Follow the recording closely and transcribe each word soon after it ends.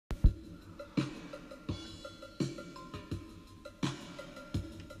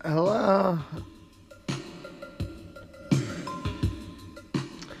Hello?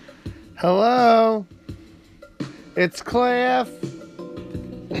 Hello? It's Cliff.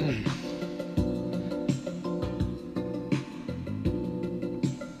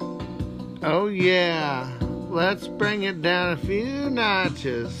 Oh yeah. Let's bring it down a few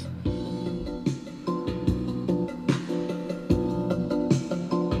notches.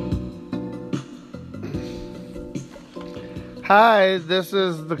 Hi, this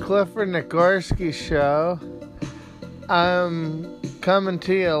is the Clifford Nikorsky Show. I'm coming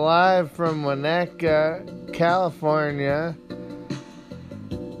to you live from Winnetka, California.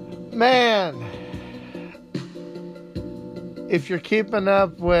 Man, if you're keeping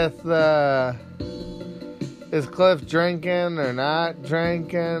up with is Cliff drinking or not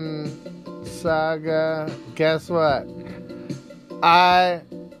drinking saga, guess what? I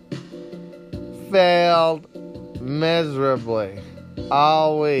failed miserably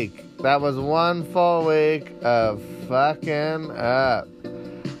all week. That was one full week of fucking up.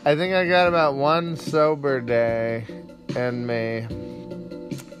 I think I got about one sober day in me,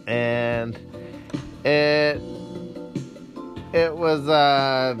 and it was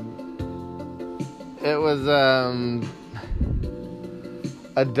a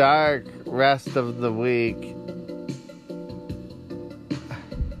dark rest of the week.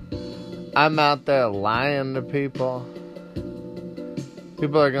 I'm out there lying to people.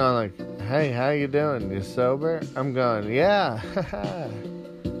 People are going like, hey, how you doing? You sober? I'm going, yeah.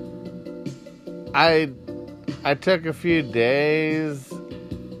 I took a few days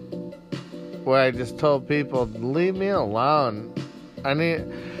where I just told people, leave me alone.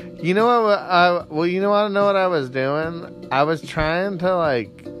 You know what? You know what I was doing? I was trying to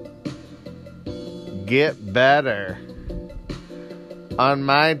get better on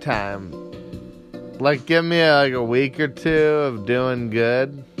my time. Give me a week or two of doing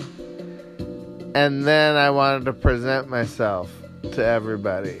good. And then I wanted to present myself to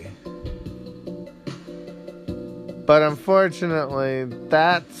everybody. But unfortunately,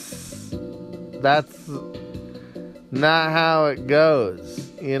 that's not how it goes.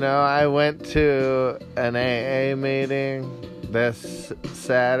 You know, I went to an AA meeting this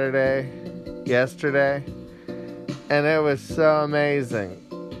yesterday, and it was so amazing.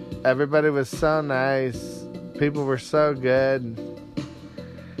 Everybody was so nice. People were so good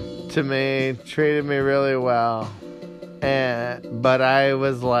to me, treated me really well. But I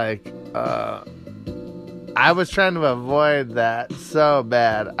was I was trying to avoid that so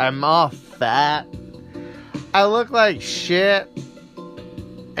bad. I'm all fat. I look like shit.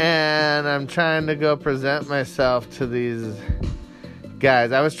 And I'm trying to go present myself to these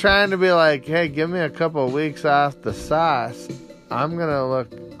guys. I was trying to be like, hey, give me a couple of weeks off the sauce. I'll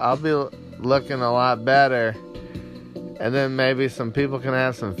be looking a lot better. And then maybe some people can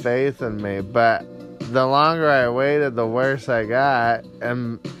have some faith in me. But the longer I waited, the worse I got.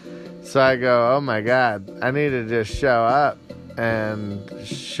 And so I go, oh my God, I need to just show up and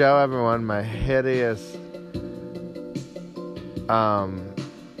show everyone my hideous,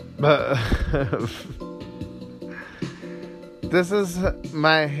 this is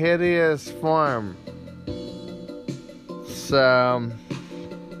my hideous form. So,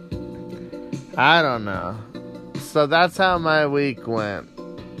 I don't know. So that's how my week went.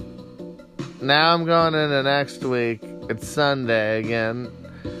 Now I'm going into next week. It's Sunday again.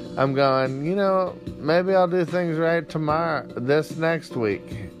 I'm going, maybe I'll do things right this next week.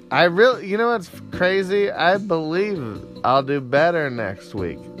 You know what's crazy? I believe I'll do better next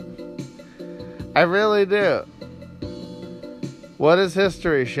week. I really do. What has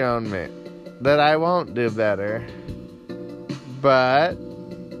history shown me? That I won't do better. But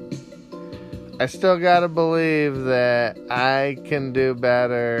I still gotta believe that I can do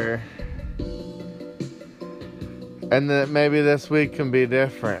better. And that maybe this week can be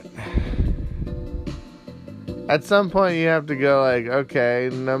different. At some point you have to go okay,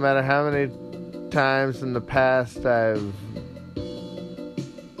 no matter how many times in the past I've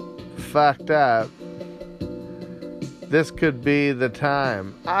fucked up, this could be the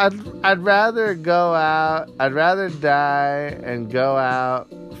time. I'd rather die and go out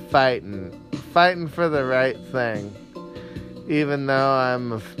fighting for the right thing, even though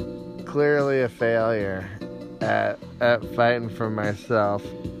I'm clearly a failure at fighting for myself.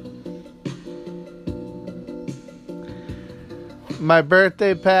 My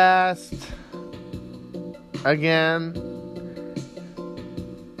birthday passed again.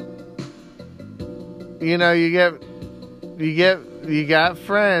 You got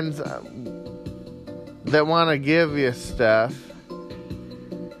friends that want to give you stuff,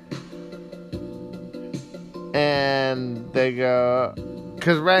 and they go,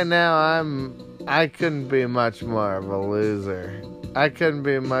 Because right now I couldn't be much more of a loser. I couldn't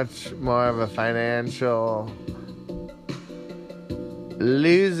be much more of a financial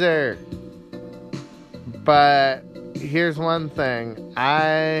loser. But here's one thing.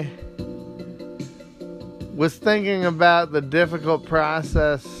 I was thinking about the difficult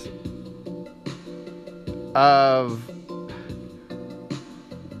process of,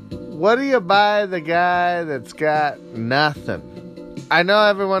 what do you buy the guy that's got nothing? I know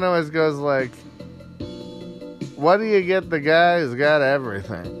everyone always goes like, what do you get the guy who's got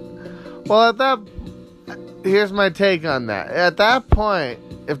everything? Well, here's my take on that. At that point,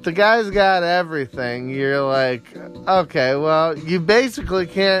 if the guy's got everything, you're like, okay, well, you basically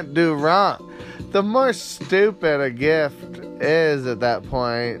can't do wrong. The more stupid a gift is at that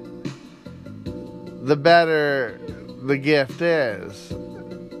point, the better the gift is.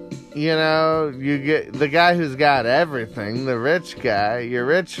 You know, you get the guy who's got everything, the rich guy, your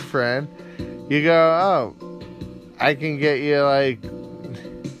rich friend, you go, oh, I can get you like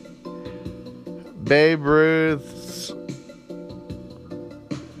Babe Ruth's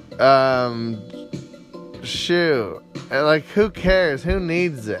shoe. And like, who cares? Who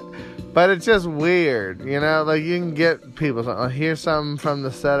needs it? But it's just weird, you know? Like, you can get people, oh, here's something from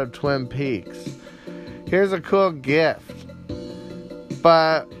the set of Twin Peaks. Here's a cool gift.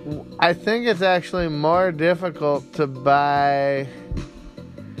 But I think it's actually more difficult to buy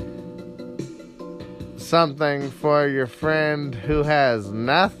something for your friend who has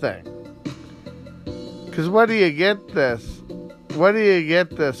nothing. Because what do you get this? What do you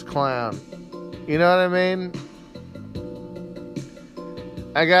get this clown? You know what I mean?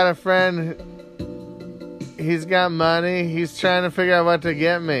 I got a friend, he's got money, he's trying to figure out what to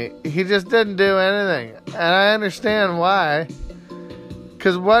get me. He just didn't do anything. And I understand why.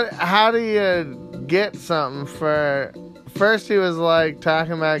 Because how do you get something for... First he was like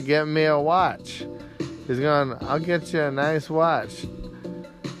talking about getting me a watch. He's going, I'll get you a nice watch.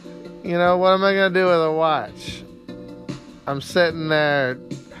 You know, what am I going to do with a watch? I'm sitting there...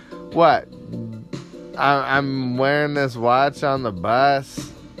 What? I'm wearing this watch on the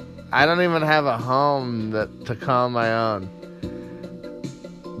bus. I don't even have a home to call my own.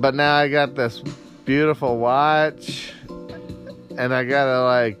 But now I got this beautiful watch... And I gotta,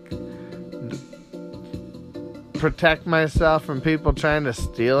 like, protect myself from people trying to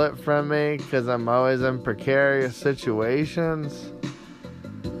steal it from me because I'm always in precarious situations.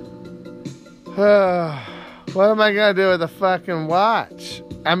 What am I gonna do with a fucking watch?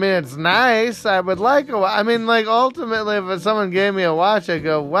 I mean, it's nice. I would like a watch. I mean, like, ultimately, if someone gave me a watch, I'd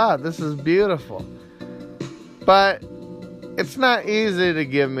go, wow, this is beautiful. But it's not easy to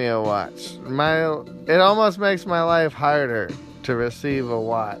give me a watch. It almost makes my life harder to receive a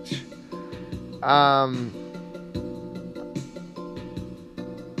watch.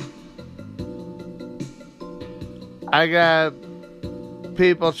 I got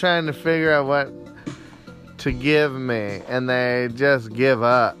people trying to figure out what to give me, and they just give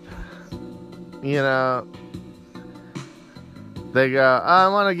up. You know, they go, oh, I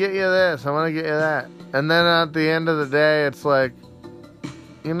want to get you this, I want to get you that. And then at the end of the day, it's like,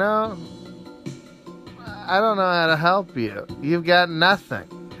 you know, I don't know how to help you. You've got nothing.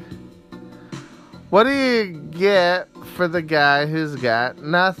 What do you get for the guy who's got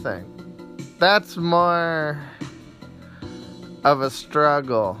nothing? That's more of a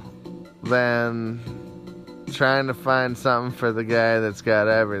struggle than trying to find something for the guy that's got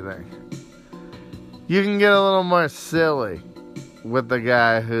everything. You can get a little more silly with the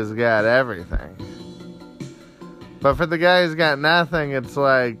guy who's got everything. But for the guy who's got nothing, it's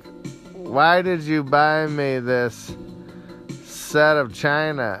like, why did you buy me this set of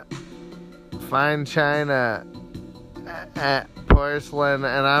china, fine china, porcelain,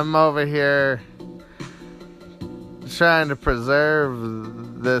 and I'm over here trying to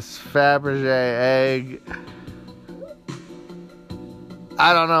preserve this Fabergé egg.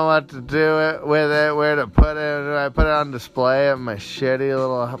 I don't know what to do with it, where to put it. Do I put it on display at my shitty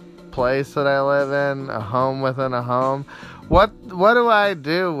little place that I live in, a home within a home? What do I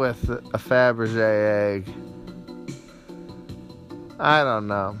do with a Fabergé egg? I don't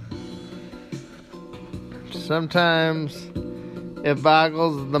know. Sometimes it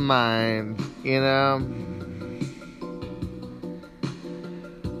boggles the mind, you know?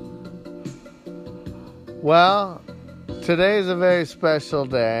 Well, today's a very special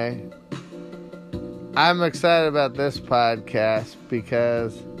day. I'm excited about this podcast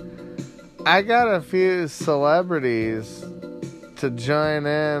because I got a few celebrities to join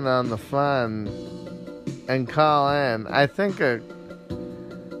in on the fun and call in. I think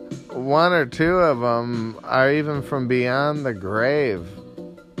one or two of them are even from beyond the grave.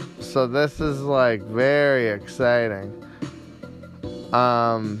 So this is like very exciting.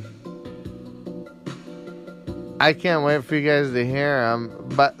 I can't wait for you guys to hear them.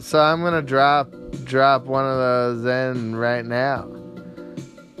 But so I'm gonna drop one of those in right now.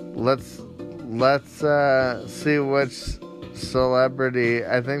 Let's see which celebrity.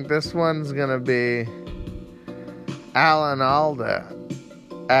 I think this one's gonna be Alan Alda.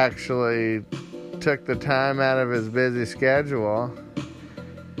 Actually took the time out of his busy schedule.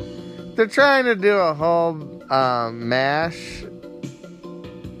 They're trying to do a whole MASH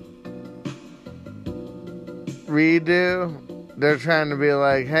redo. They're trying to be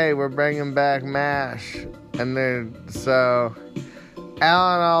like, hey, we're bringing back MASH. And so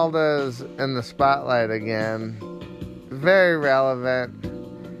Alan Alda's in the spotlight again. Very relevant.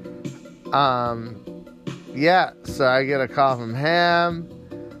 Yeah, so I get a call from him.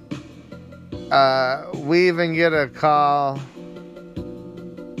 We even get a call.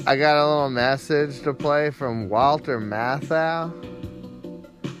 I got a little message to play from Walter Matthau.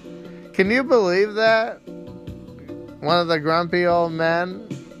 Can you believe that? One of the grumpy old men,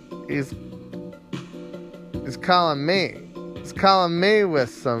 he's calling me. He's calling me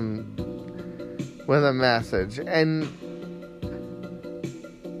with a message. And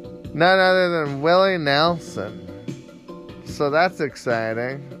none other than Willie Nelson. So that's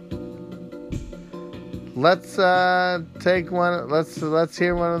exciting. Let's take one. Let's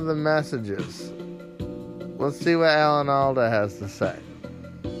hear one of the messages. Let's see what Alan Alda has to say.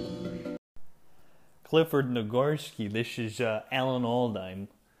 Clifford Nagorski, this is Alan Alda.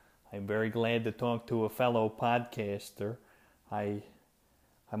 I'm very glad to talk to a fellow podcaster. I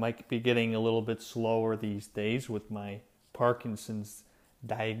might be getting a little bit slower these days with my Parkinson's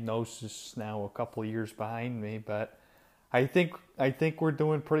diagnosis now a couple years behind me, but I think we're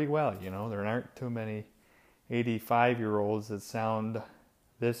doing pretty well. You know, there aren't too many 85-year-olds that sound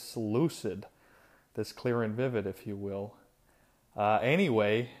this lucid, this clear and vivid, if you will.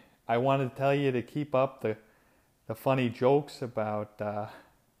 Anyway, I wanted to tell you to keep up the funny jokes about how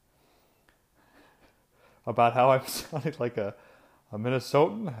I'm sounding like a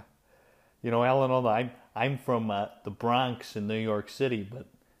Minnesotan. You know, Alan Alda, I'm from the Bronx in New York City, but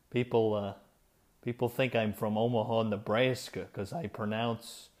people think I'm from Omaha, Nebraska, because I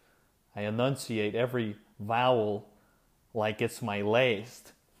enunciate every vowel like it's my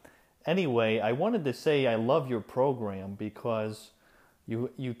last. Anyway, I wanted to say I love your program because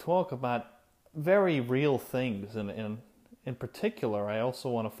you talk about very real things, and in particular, I also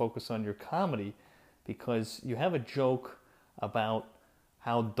want to focus on your comedy because you have a joke about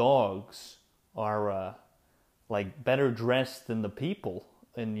how dogs are like better dressed than the people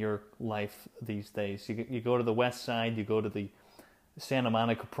in your life these days. You go to the West Side, you go to the Santa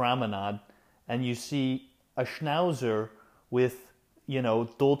Monica Promenade, and you see a schnauzer with, you know,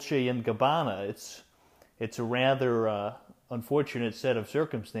 Dolce and Gabbana. It's a rather unfortunate set of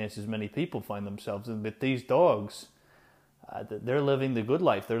circumstances many people find themselves in, but these dogs, they're living the good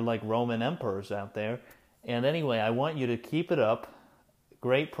life. They're like Roman emperors out there. And anyway, I want you to keep it up.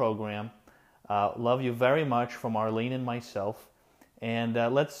 Great program. Love you very much from Arlene and myself. And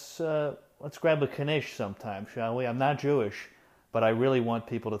let's grab a knish sometime, shall we? I'm not Jewish, but I really want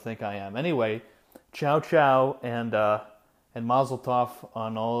people to think I am. Anyway, ciao ciao, and mazel tov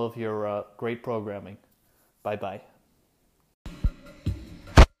on all of your great programming. Bye bye.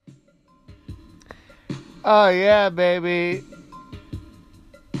 Oh yeah, baby.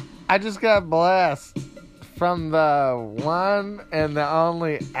 I just got blessed from the one and the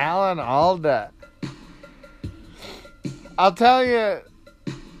only Alan Alda. I'll tell you,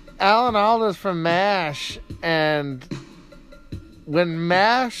 Alan Alda's from MASH, and when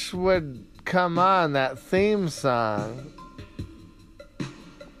MASH would come on, that theme song,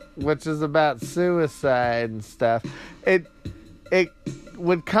 which is about suicide and stuff, it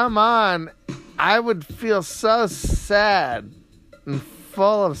would come on, I would feel so sad and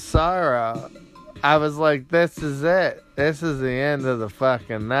full of sorrow. I was like, this is it. This is the end of the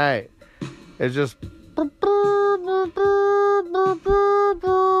fucking night. It's just... And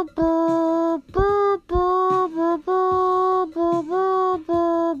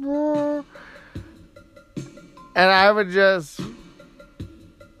I would just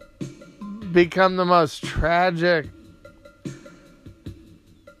become the most tragic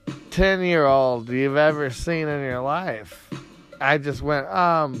 10-year-old you've ever seen in your life. I just went,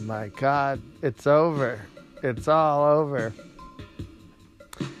 oh my God, it's over. It's all over.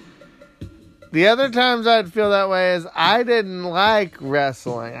 The other times I'd feel that way is I didn't like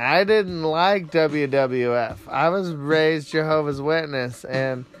wrestling. I didn't like WWF. I was raised Jehovah's Witness,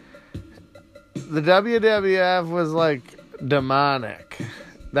 and the WWF was like demonic.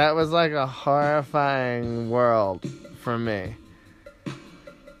 That was like a horrifying world for me.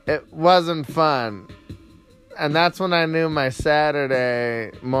 It wasn't fun. And that's when I knew my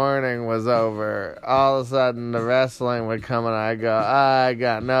Saturday morning was over. All of a sudden, the wrestling would come and I'd go, I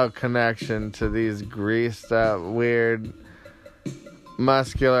got no connection to these greased up, weird,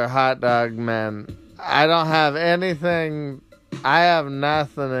 muscular hot dog men. I don't have anything. I have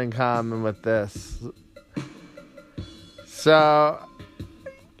nothing in common with this. So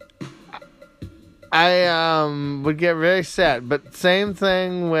I would get very sad. But same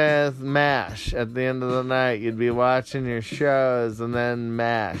thing with MASH. At the end of the night, you'd be watching your shows and then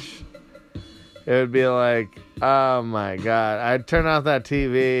MASH. It would be like, oh my God. I'd turn off that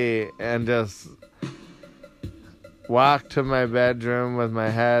TV and just walk to my bedroom with my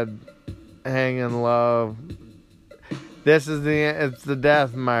head hanging low. It's the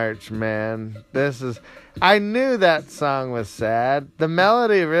death march, man. I knew that song was sad. The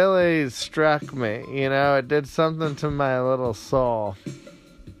melody really struck me. You know, it did something to my little soul.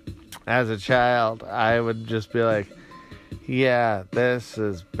 As a child, I would just be like, yeah, this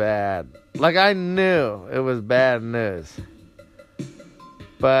is bad. Like, I knew it was bad news.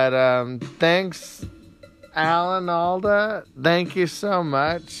 But, thanks, Alan Alda. Thank you so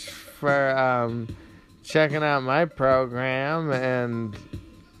much for, checking out my program, and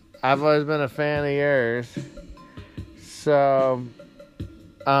I've always been a fan of yours. So,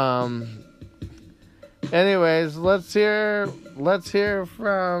 anyways, let's hear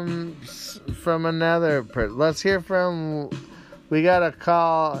from another person. Let's hear from, we got a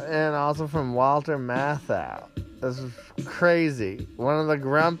call in also from Walter Matthau. This is crazy. One of the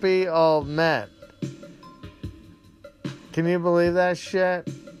grumpy old men. Can you believe that shit?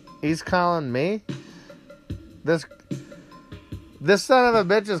 He's calling me? This son of a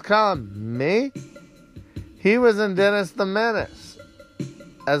bitch is calling me? He was in Dennis the Menace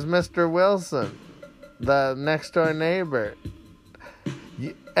as Mr. Wilson, the next door neighbor.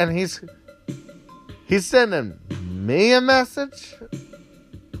 And he's sending me a message?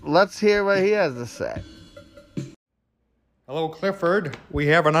 Let's hear what he has to say. Hello, Clifford. We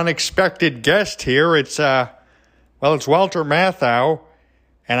have an unexpected guest here. It's Walter Matthau,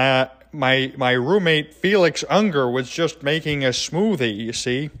 and my roommate Felix Unger was just making a smoothie, you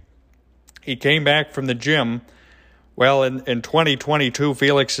see. He came back from the gym. Well, in 2022,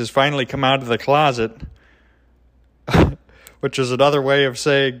 Felix has finally come out of the closet, which is another way of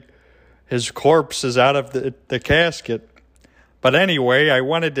saying his corpse is out of the casket. But anyway, I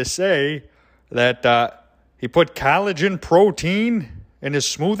wanted to say that he put collagen protein in his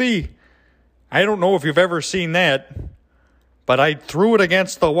smoothie. I don't know if you've ever seen that, but I threw it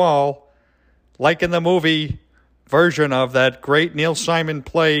against the wall, like in the movie version of that great Neil Simon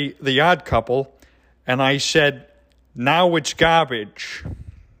play, The Odd Couple, and I said, now it's garbage.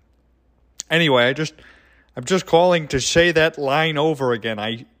 Anyway, I'm just calling to say that line over again.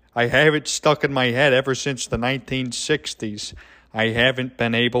 I have it stuck in my head ever since the 1960s. I haven't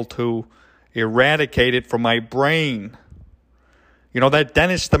been able to eradicate it from my brain. You know, that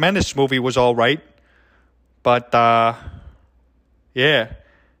Dennis the Menace movie was all right, but, yeah,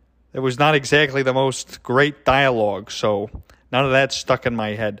 it was not exactly the most great dialogue, so none of that stuck in my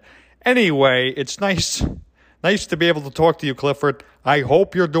head. Anyway, it's nice to be able to talk to you, Clifford. I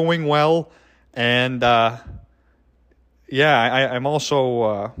hope you're doing well, and, yeah, I'm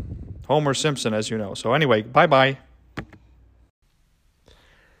also Homer Simpson, as you know. So anyway, bye-bye.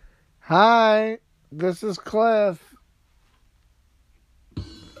 Hi, this is Cliff.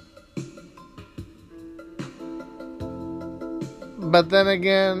 But then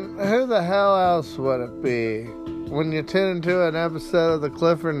again, who the hell else would it be? When you tune into an episode of the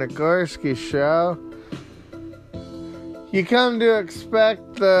Clifford Nagorski Show, you come to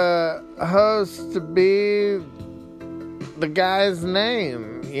expect the host to be the guy's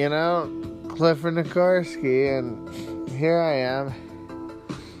name, you know, Clifford Nagorski, and here I am.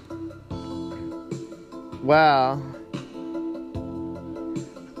 Well,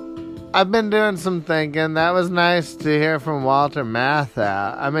 I've been doing some thinking. That was nice to hear from Walter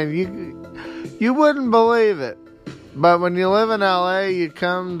Matthau. I mean, you wouldn't believe it, but when you live in LA, you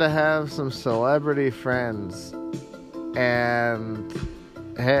come to have some celebrity friends. And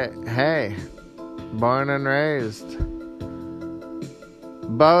hey, born and raised.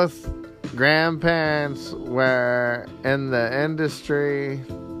 Both grandparents were in the industry.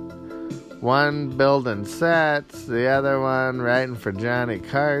 One building sets, the other one writing for Johnny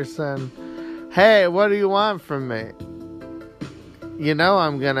Carson. Hey, what do you want from me? You know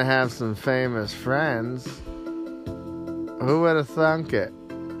I'm gonna have some famous friends. Who would have thunk it?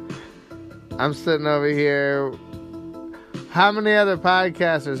 I'm sitting over here How many other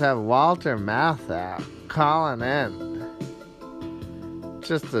podcasters have Walter Mouth out calling in?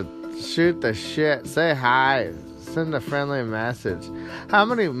 Just to shoot the shit, say hi, send a friendly message. How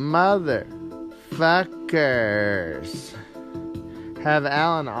many motherfuckers have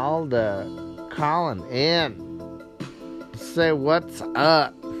Alan Alda calling in? Say what's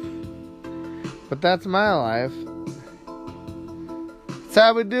up. But that's my life. It's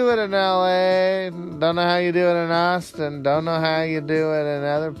how we do it in LA. Don't know how you do it in Austin. Don't know how you do it in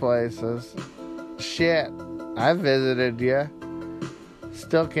other places. Shit. I visited you.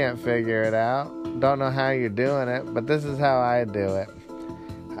 Still can't figure it out. Don't know how you're doing it, but this is how I do it.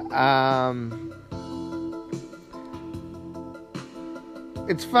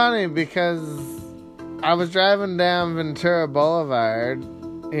 It's funny because I was driving down Ventura Boulevard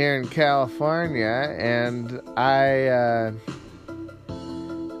here in California, and I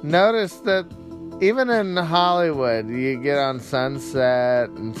noticed that even in Hollywood, you get on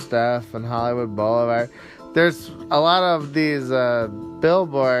Sunset and stuff, and Hollywood Boulevard, there's a lot of these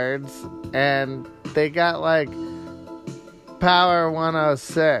billboards, and they got like Power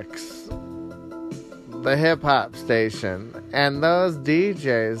 106, the hip-hop station, and those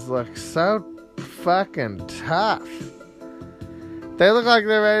DJs look so fucking tough. They look like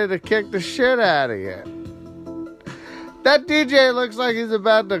they're ready to kick the shit out of you. That DJ looks like he's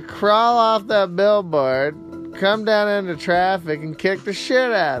about to crawl off that billboard, come down into traffic, and kick the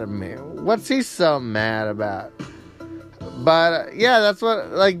shit out of me. What's he so mad about? But, yeah, that's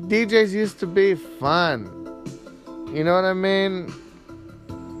what, like, DJs used to be fun. You know what I mean?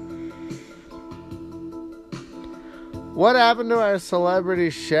 What happened to our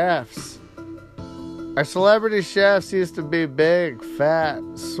celebrity chefs? Our celebrity chefs used to be big, fat,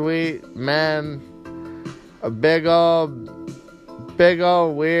 sweet men. A big old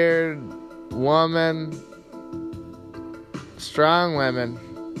weird woman. Strong women.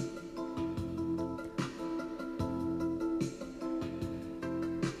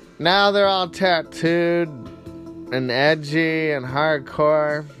 Now they're all tattooed and edgy and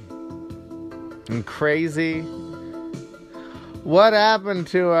hardcore and crazy. What happened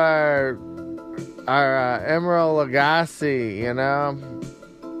to our Emeril Lagasse, you know?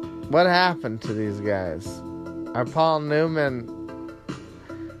 What happened to these guys? Our Paul Newman,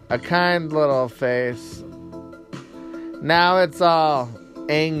 a kind little face. Now it's all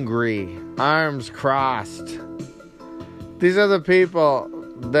angry, arms crossed. These are the people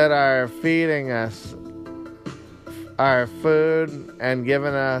that are feeding us our food and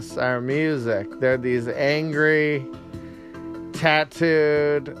giving us our music. They're these angry,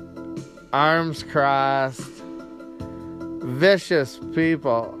 tattooed, arms crossed, vicious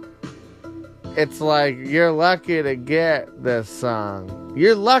people. It's like you're lucky to get this song.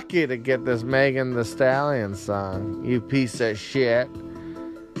 You're lucky to get this Megan Thee Stallion song, you piece of shit.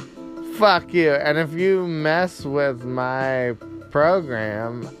 Fuck you. And if you mess with my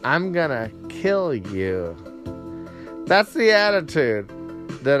program, I'm gonna kill you. That's the attitude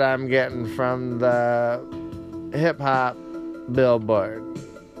that I'm getting from the hip-hop billboard.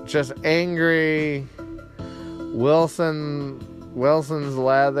 Just angry Wilson's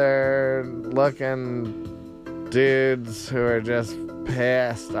leather looking dudes who are just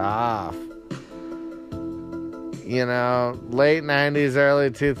pissed off. You know, late 90s, early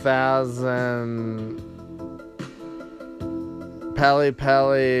 2000s, Pelly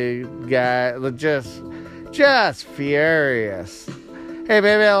guy, just furious. Hey,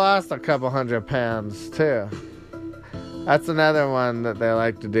 baby, I lost a couple 100 pounds too. That's another one that they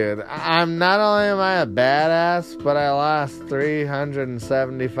like to do. I'm not only am I a badass, but I lost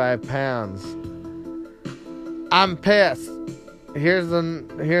 375 pounds. I'm pissed. Here's a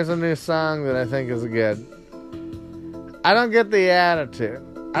new song that I think is good. I don't get the attitude.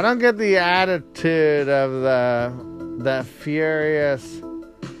 I don't get the attitude of the furious.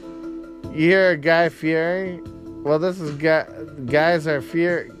 You hear Guy Fieri? Well, this is guys are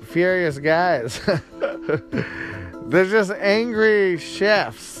furious guys. They're just angry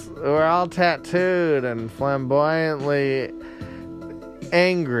chefs who are all tattooed and flamboyantly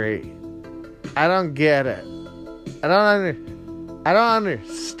angry. I don't get it. I don't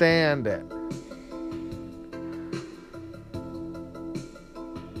understand it.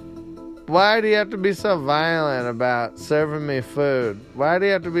 Why do you have to be so violent about serving me food? Why do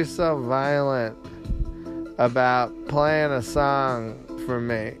you have to be so violent about playing a song for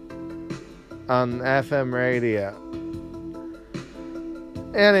me on FM radio?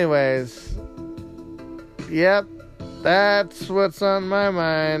 Anyways, yep, that's what's on my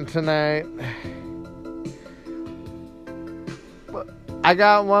mind tonight. I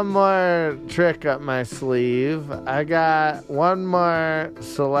got one more trick up my sleeve. I got one more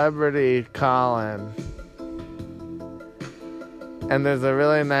celebrity call-in. And there's a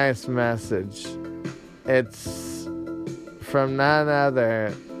really nice message. It's from none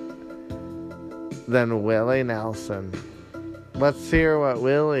other than Willie Nelson. Let's hear what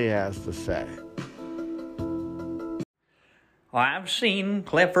Willie has to say. Well, I've seen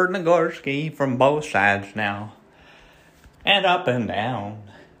Clifford Nagorski from both sides now, and up and down,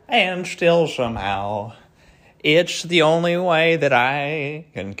 and still somehow, it's the only way that I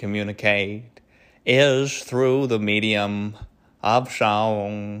can communicate is through the medium of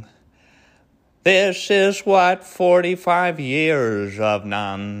song. This is what 45 years of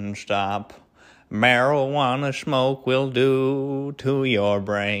non-stop marijuana smoke will do to your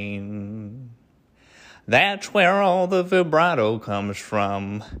brain. That's where all the vibrato comes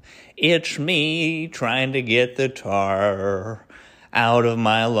from. It's me trying to get the tar out of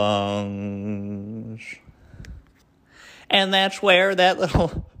my lungs. And that's where that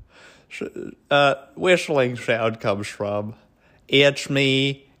little whistling sound comes from. It's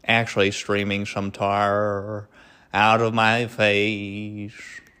me actually streaming some tar out of my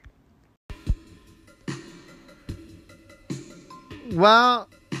face. Well,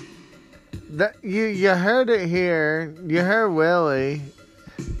 you heard it here. You heard Willie.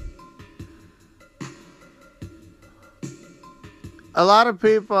 A lot of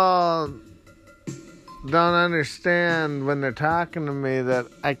people don't understand when they're talking to me that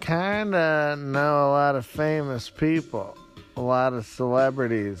I kind of know a lot of famous people, a lot of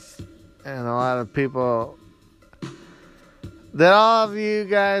celebrities, and a lot of people that all of you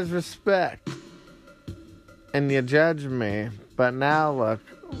guys respect. And you judge me. But now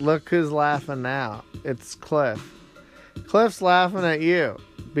look who's laughing now. It's Cliff. Cliff's laughing at you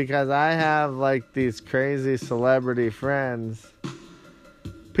because I have like these crazy celebrity friends.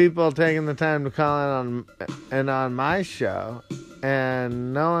 People taking the time to call in on my show,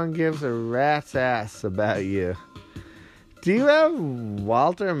 and no one gives a rat's ass about you. Do you have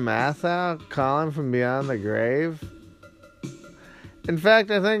Walter Matthau calling from beyond the grave? In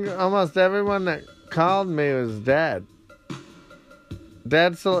fact, I think almost everyone that called me was dead.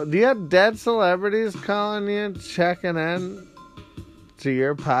 Do you have dead celebrities calling you, checking in to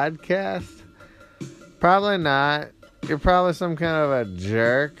your podcast? Probably not. You're probably some kind of a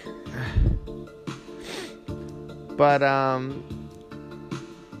jerk. But, I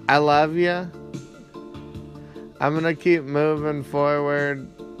love you. I'm gonna keep moving forward.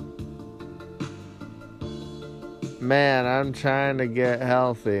 Man, I'm trying to get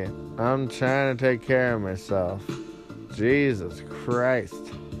healthy. I'm trying to take care of myself. Jesus Christ.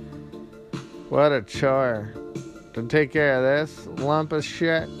 What a chore. To take care of this lump of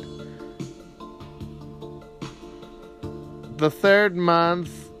shit. The third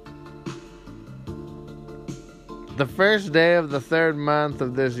month, the first day of the third month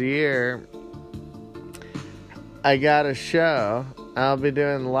of this year, I got a show. I'll be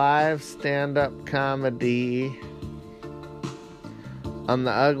doing live stand-up comedy on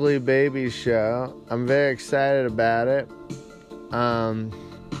the Ugly Baby Show. I'm very excited about it. Come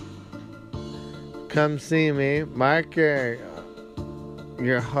see me. Mark your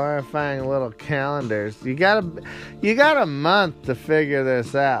horrifying little calendars. You got a month to figure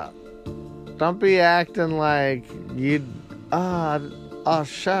this out. Don't be acting like you. Oh,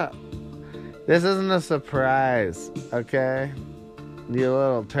 shut up. This isn't a surprise, okay? You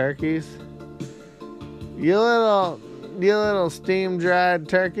little turkeys. You little steam-dried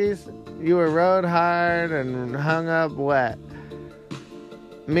turkeys. You were rode hard and hung up wet.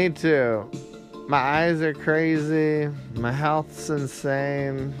 Me too. My eyes are crazy. My health's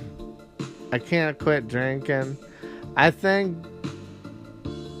insane. I can't quit drinking. I think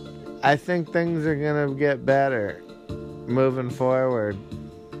things are gonna get better moving forward.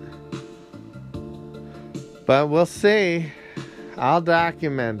 But we'll see. I'll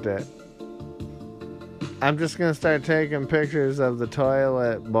document it. I'm just gonna start taking pictures of the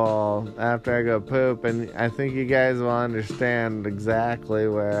toilet bowl after I go poop, and I think you guys will understand exactly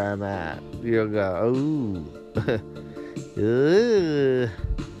where I'm at. You'll go, ooh. Ooh.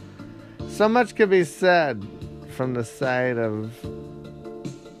 So much could be said from the side of...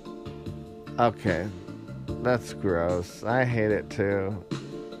 Okay, that's gross. I hate it too.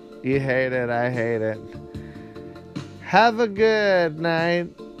 You hate it, I hate it. Have a good night.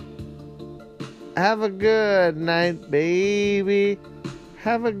 Have a good night, baby.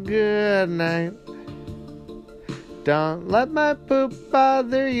 Have a good night. Don't let my poop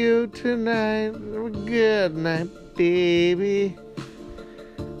bother you tonight. Good night, baby.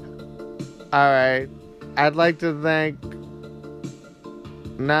 Alright. I'd like to thank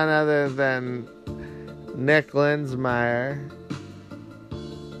none other than Nick Linsmayer.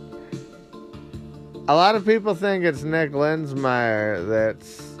 A lot of people think it's Nick Linsmayer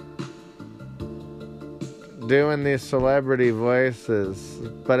that's doing these celebrity voices,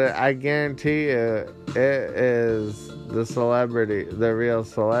 but I guarantee you it is the real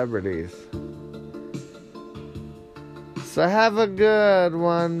celebrities. So have a good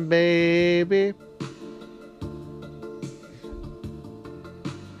one, baby.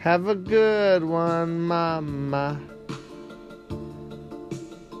 Have a good one, mama.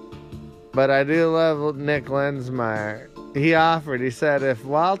 But I do love Nick Linsmayer. He said, if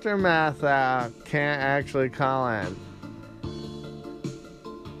Walter Matthau can't actually call in,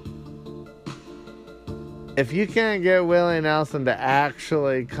 if you can't get Willie Nelson to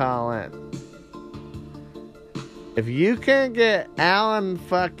actually call in, if you can't get Alan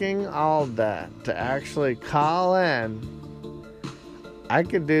fucking Alda to actually call in, I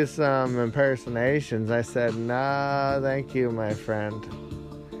could do some impersonations. I said, no, thank you, my friend.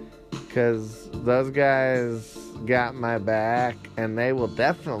 Because those guys got my back, and they will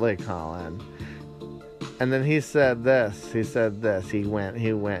definitely call in. And then he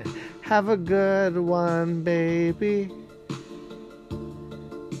went, have a good one, baby.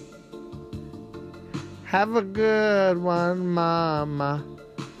 Have a good one, mama.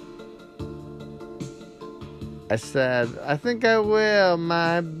 I said, I think I will,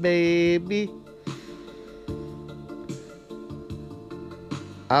 my baby.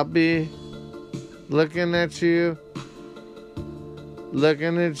 I'll be looking at you,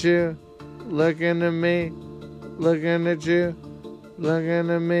 looking at you, looking at me, looking at you, looking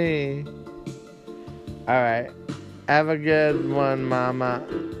at me. Alright, have a good one, mama.